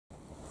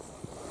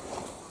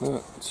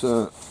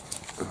That,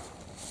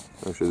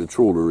 actually, the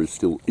trawler is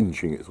still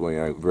inching its way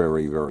out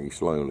very, very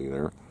slowly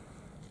there.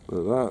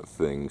 But that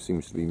thing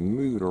seems to be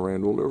moving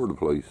around all over the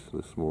place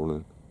this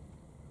morning.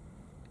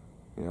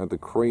 It had the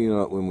crane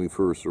up when we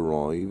first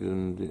arrived,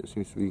 and it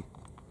seems to be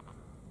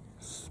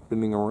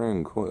spinning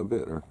around quite a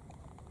bit there.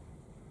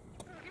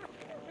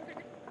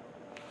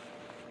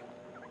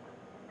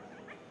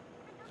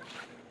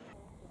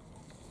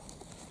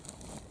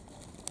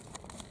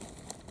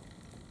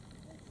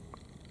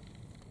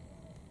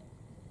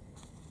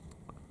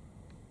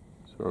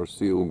 So our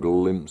seal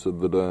glimpse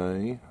of the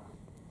day.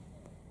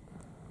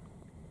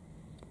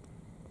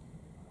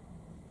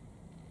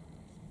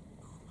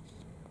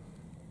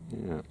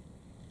 Yeah.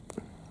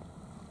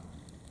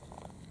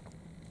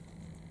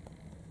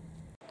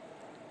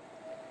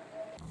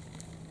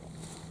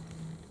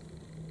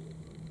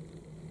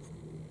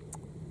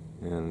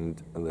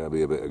 And there'll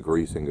be a bit of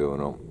greasing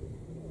going on.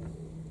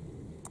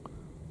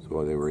 That's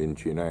why they were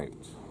inching out.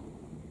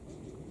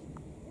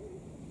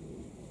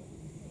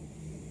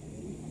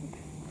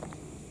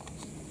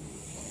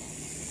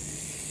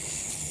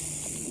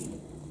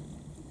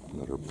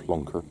 Another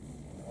plonker.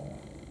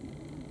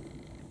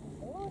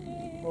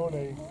 Morning.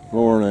 Morning.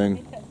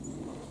 Morning.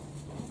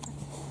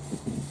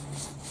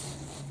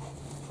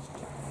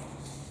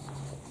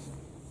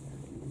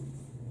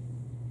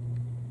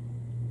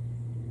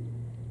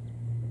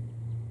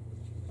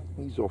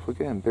 He's off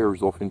again.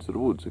 Bear's off into the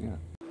woods again.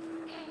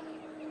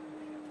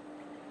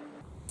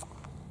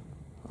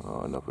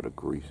 Oh, enough of the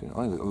greasing.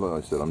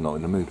 Like I said, I'm not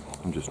in the mood.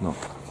 I'm just not.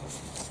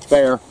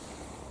 Bear!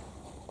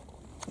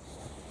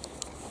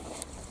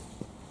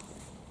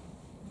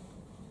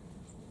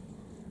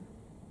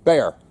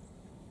 Bear!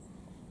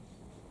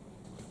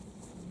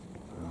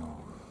 Oh.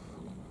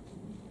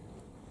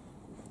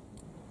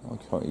 I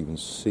can't even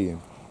see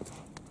him.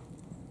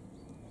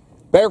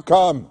 Bear,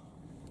 come!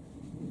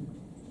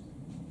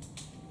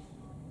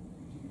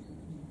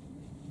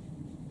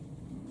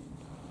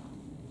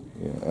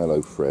 Yeah,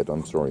 hello Fred,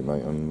 I'm sorry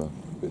mate, I'm a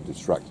bit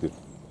distracted.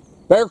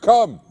 Bear,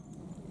 come!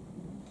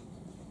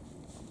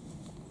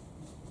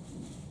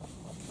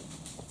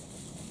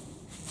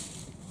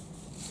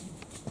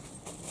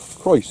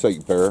 Christ's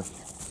sake, Bear.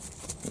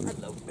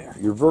 Hello, Bear.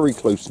 You're very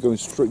close to going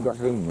straight back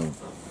home, mate.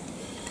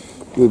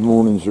 Good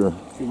morning, sir.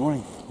 Good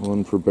morning.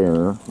 One for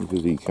Bear,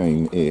 because he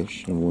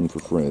came-ish, and one for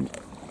Fred,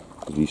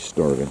 because he's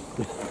starving.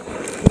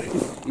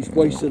 He's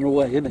wasting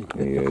away, isn't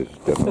he? He is,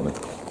 definitely.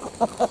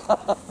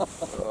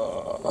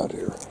 Oh,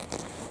 dear.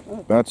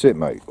 That's it,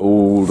 mate.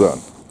 All done.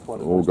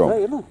 All gone.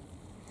 Day, isn't it?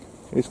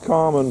 It's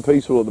calm and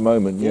peaceful at the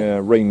moment. Yeah,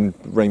 rain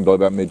by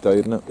about midday,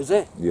 isn't it? Is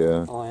it?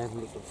 Yeah. Oh, I haven't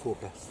looked at the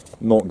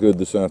forecast. Not good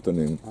this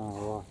afternoon.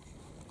 Oh,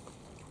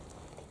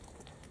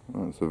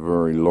 right. That's a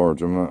very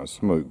large amount of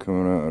smoke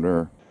coming out of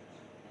there.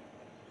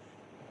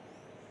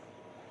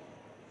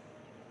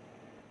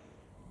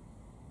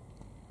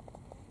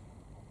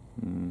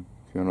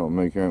 Cannot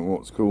make out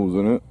what's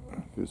causing it.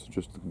 If it's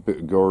just a bit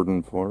of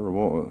garden fire or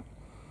what.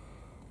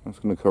 That's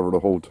going to cover the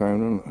whole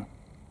town,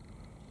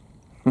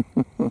 isn't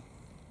it?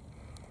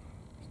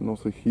 It's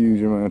not a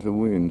huge amount of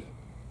wind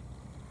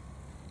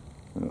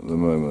at the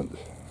moment.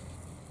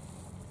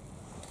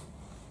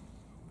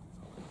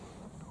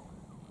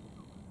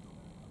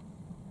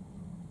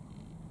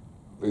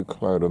 Big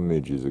cloud of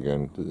midges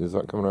again. Is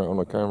that coming out on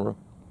the camera?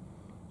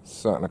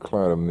 Sat in a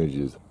cloud of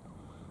midges.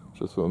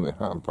 Just put my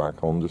hat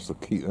back on just to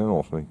keep them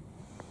off me.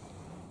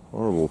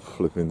 Horrible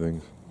flipping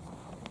things.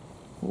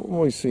 What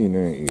am I seeing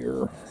out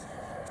here?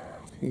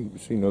 Keep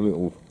seeing a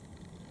little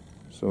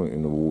something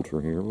in the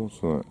water here. What's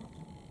that?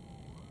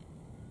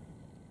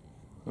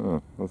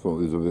 Oh, I thought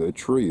there was a bit of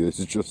tree. This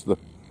is just the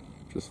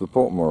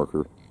pot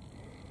marker.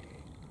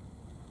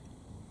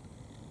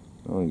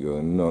 I'm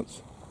going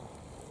nuts.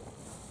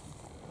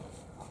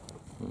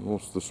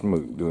 What's the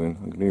smoke doing?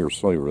 I can hear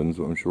sirens,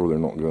 but I'm sure they're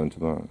not going to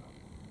that.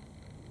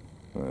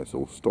 It's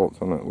all stopped,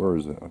 hasn't it? Where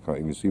is it? I can't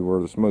even see where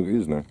the smoke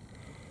is now.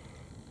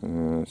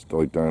 It's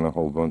died down a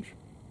whole bunch.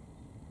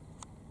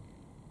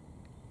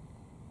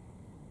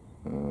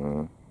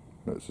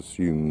 Let's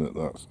assume that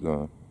that's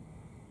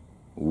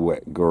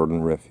wet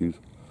garden refuse.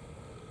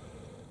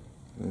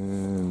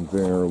 And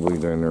Bear will be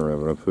down there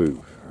having a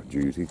poop.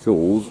 Duty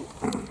calls.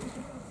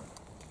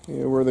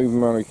 Yeah, where they've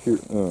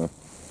manicured. Yeah,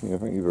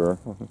 thank you, Bear.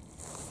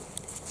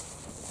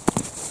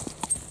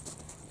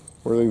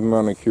 Where they've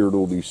manicured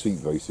all these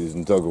seat bases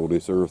and dug all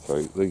this earth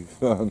out. They've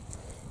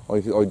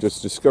I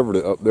just discovered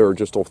it up there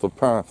just off the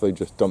path. They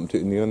just dumped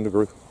it in the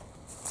undergrowth.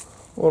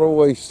 What a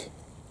waste.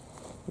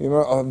 The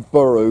amount of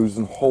burrows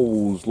and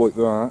holes like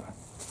that.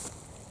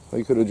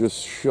 They could have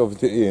just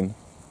shoved it in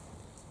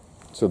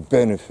to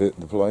benefit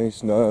the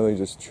place. No, they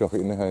just chuck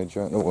it in the hedge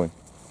out of the way,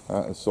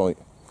 out of sight.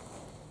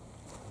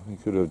 They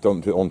could have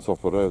dumped it on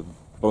top of that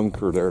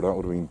bunker there. That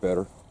would have been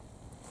better.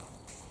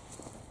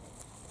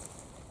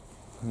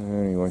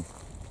 Anyway,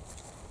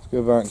 let's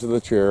go back to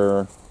the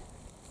chair.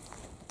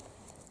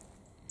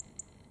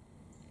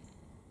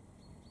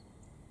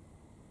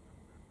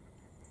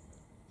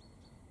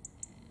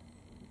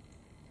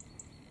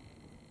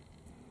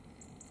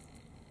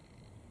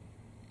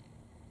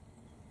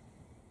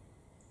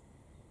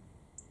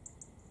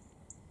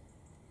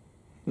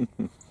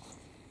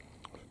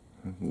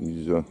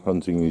 He's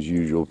hunting his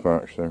usual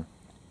patch there.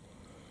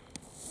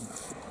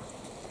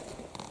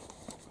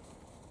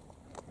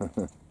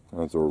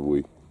 As are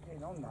we.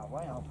 Getting on that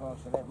way,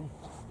 11:30.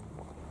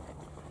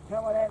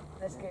 Come on then,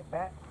 let's get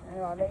back.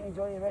 I'll let you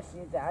enjoy the rest of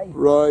your day.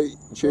 Right,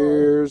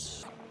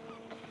 cheers.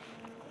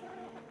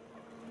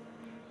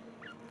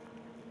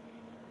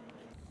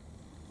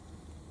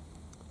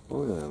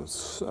 Oh yeah, I'm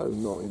so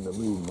not in the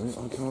mood, mate.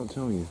 I can't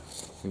tell you.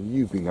 And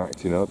you've been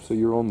acting up, so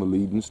you're on the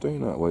lead and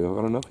staying that way. I've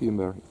had enough of you,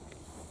 Barry.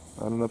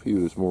 I had enough of you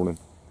this morning.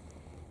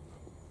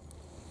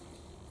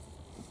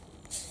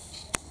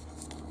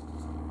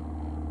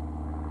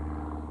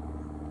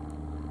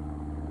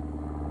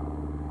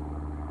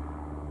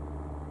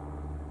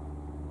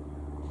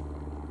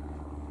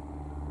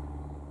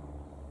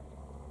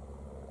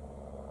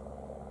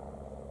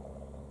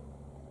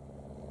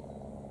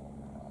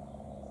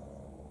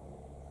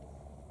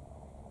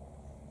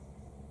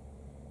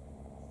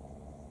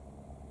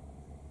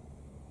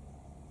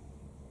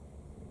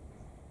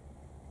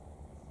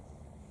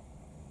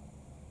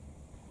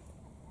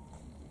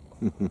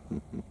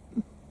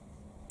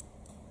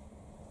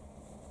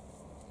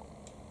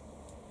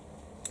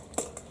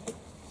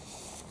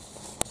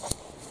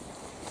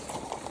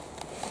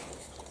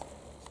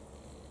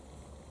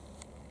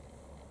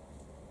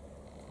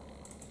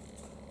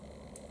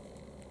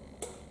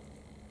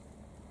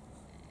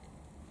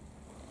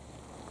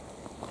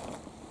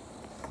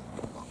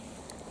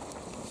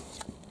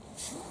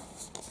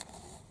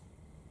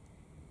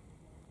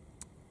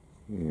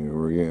 Yeah,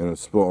 we're getting a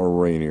spot of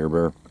rain here,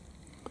 Bear,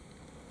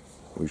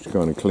 which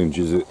kind of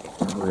clinches it.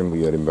 We're going to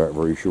be heading back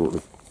very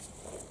shortly.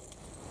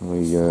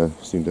 We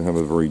seem to have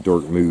a very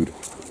dark mood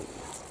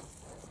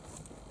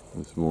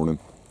this morning.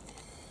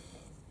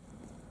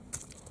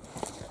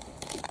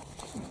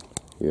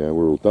 Yeah,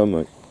 we're all done,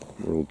 mate.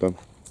 We're all done.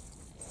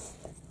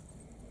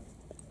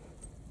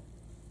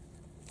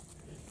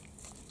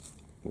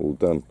 All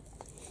done.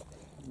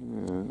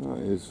 Yeah, that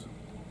is...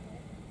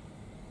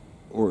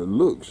 Or it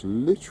looks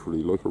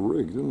literally like a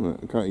rig, doesn't it?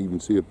 I can't even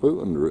see a boat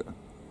under it.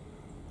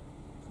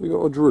 We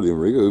got a drilling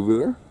rig over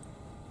there?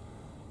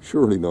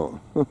 Surely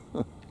not.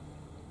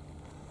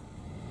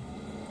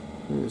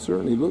 It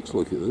certainly looks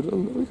like it,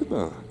 doesn't it? Look at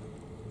that.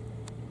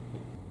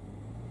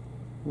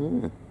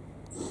 Yeah.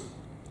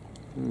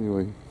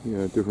 Anyway,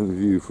 yeah, different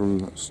view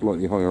from a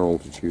slightly higher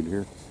altitude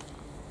here.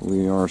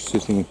 We are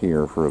sitting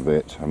here for a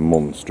bit, a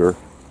monster.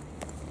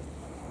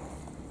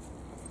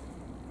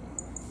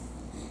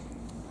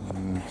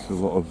 There's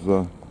a lot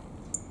of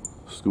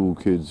school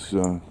kids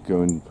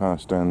going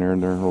past down there,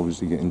 and they're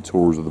obviously getting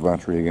tours of the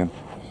battery again.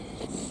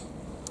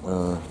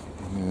 Yeah,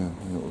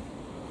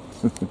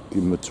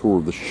 give them a tour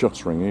of the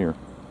shuttering here.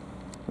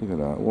 Look at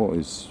that. What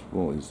is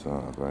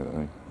that about,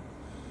 eh?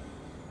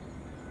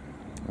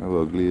 How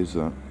ugly is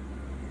that?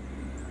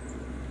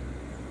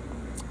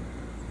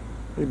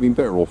 They'd been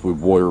better off with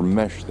wire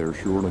mesh there,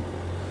 surely.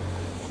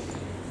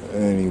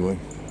 Anyway.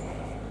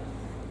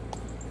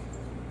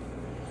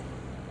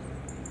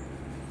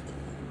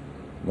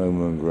 No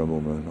moan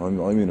grumble, man.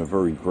 I'm in a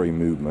very grey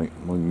mood, mate.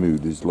 My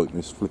mood is like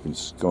this flipping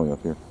sky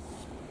up here.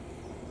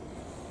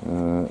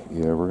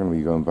 Yeah, we're going to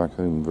be going back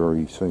home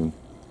very soon.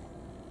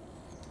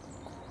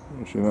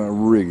 Actually, that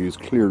rig is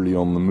clearly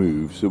on the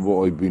move, so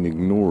what I've been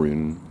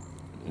ignoring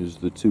is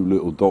the two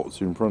little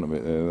dots in front of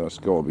it there. That's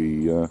got to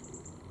be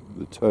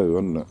the tow,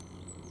 hasn't it?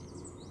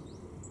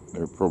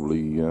 They're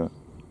probably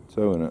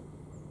towing it.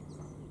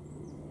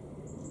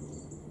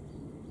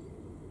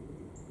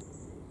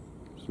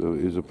 So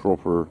it is a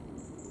proper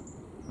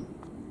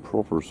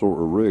sort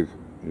of rig,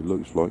 it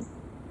looks like.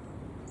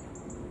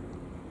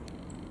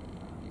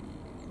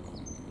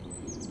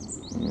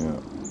 Yeah.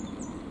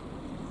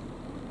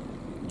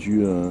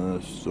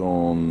 Just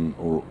on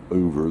or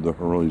over the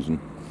horizon.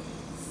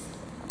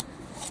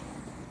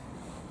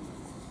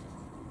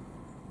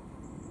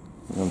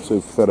 I'm so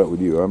fed up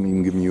with you, I haven't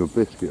even given you a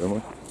biscuit, have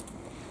I?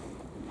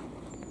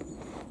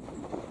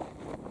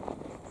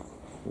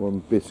 One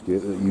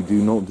biscuit that you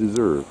do not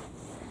deserve.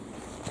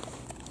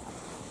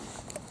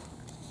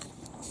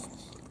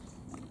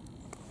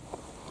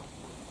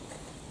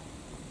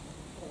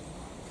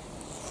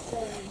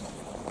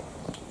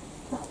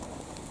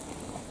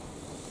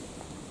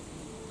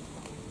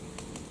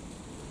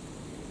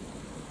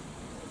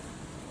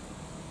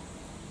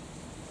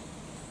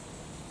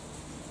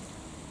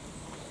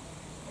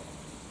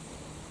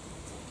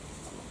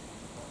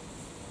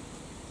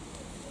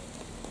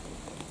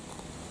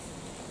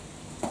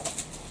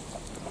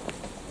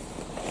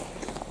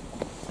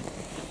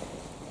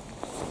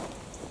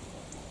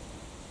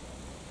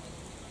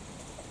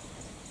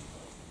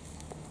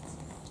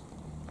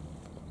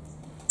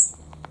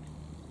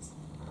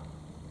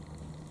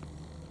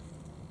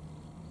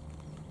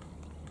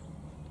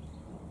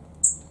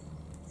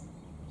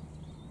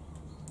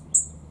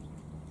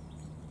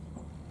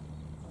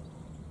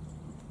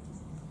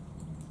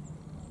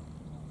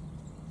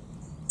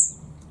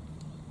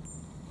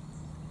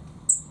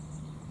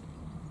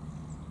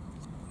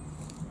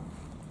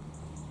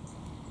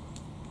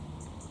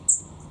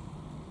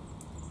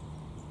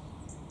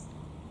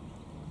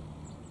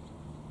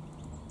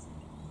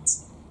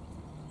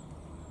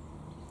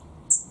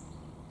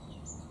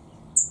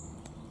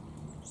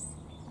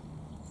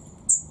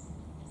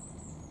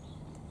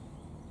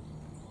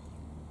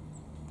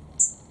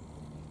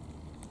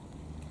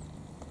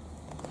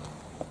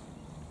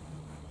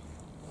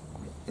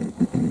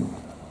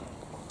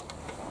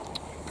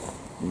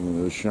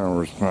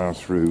 showers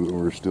pass through, and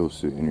we're still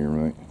sitting here,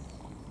 mate.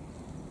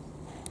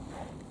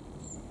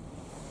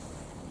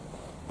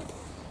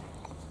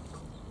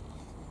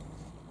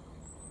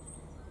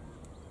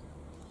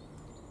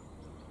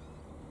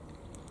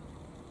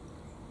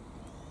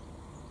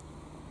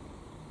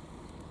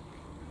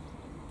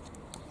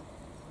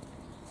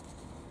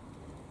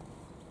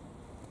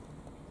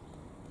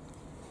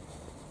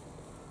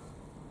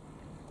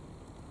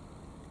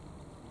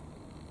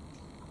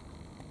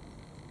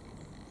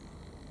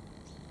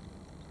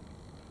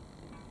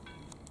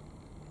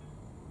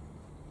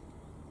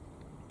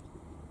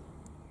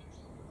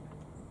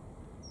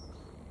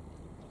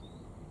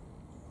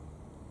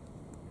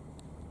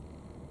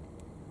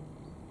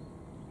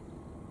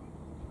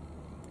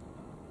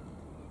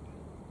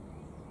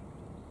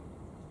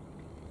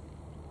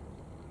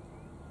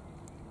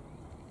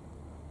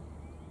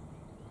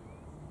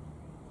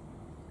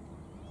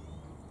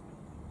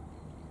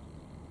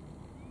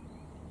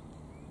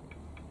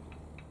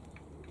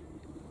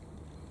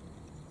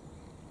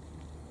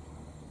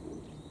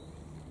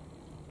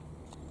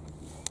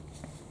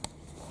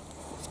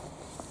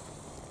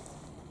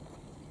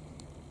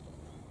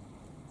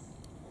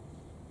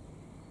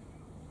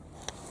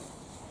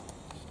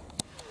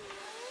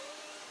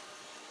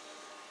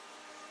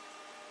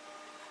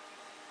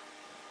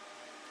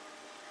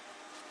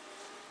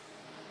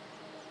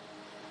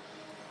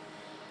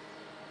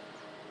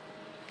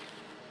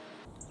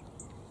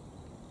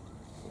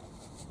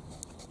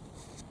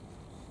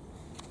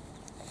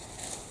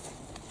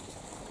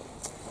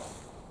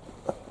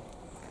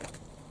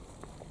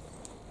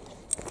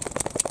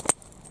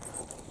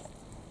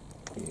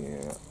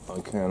 Yeah, I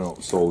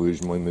cannot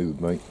salvage my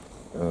mood, mate.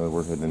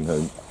 We're heading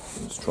home.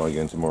 Let's try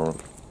again tomorrow.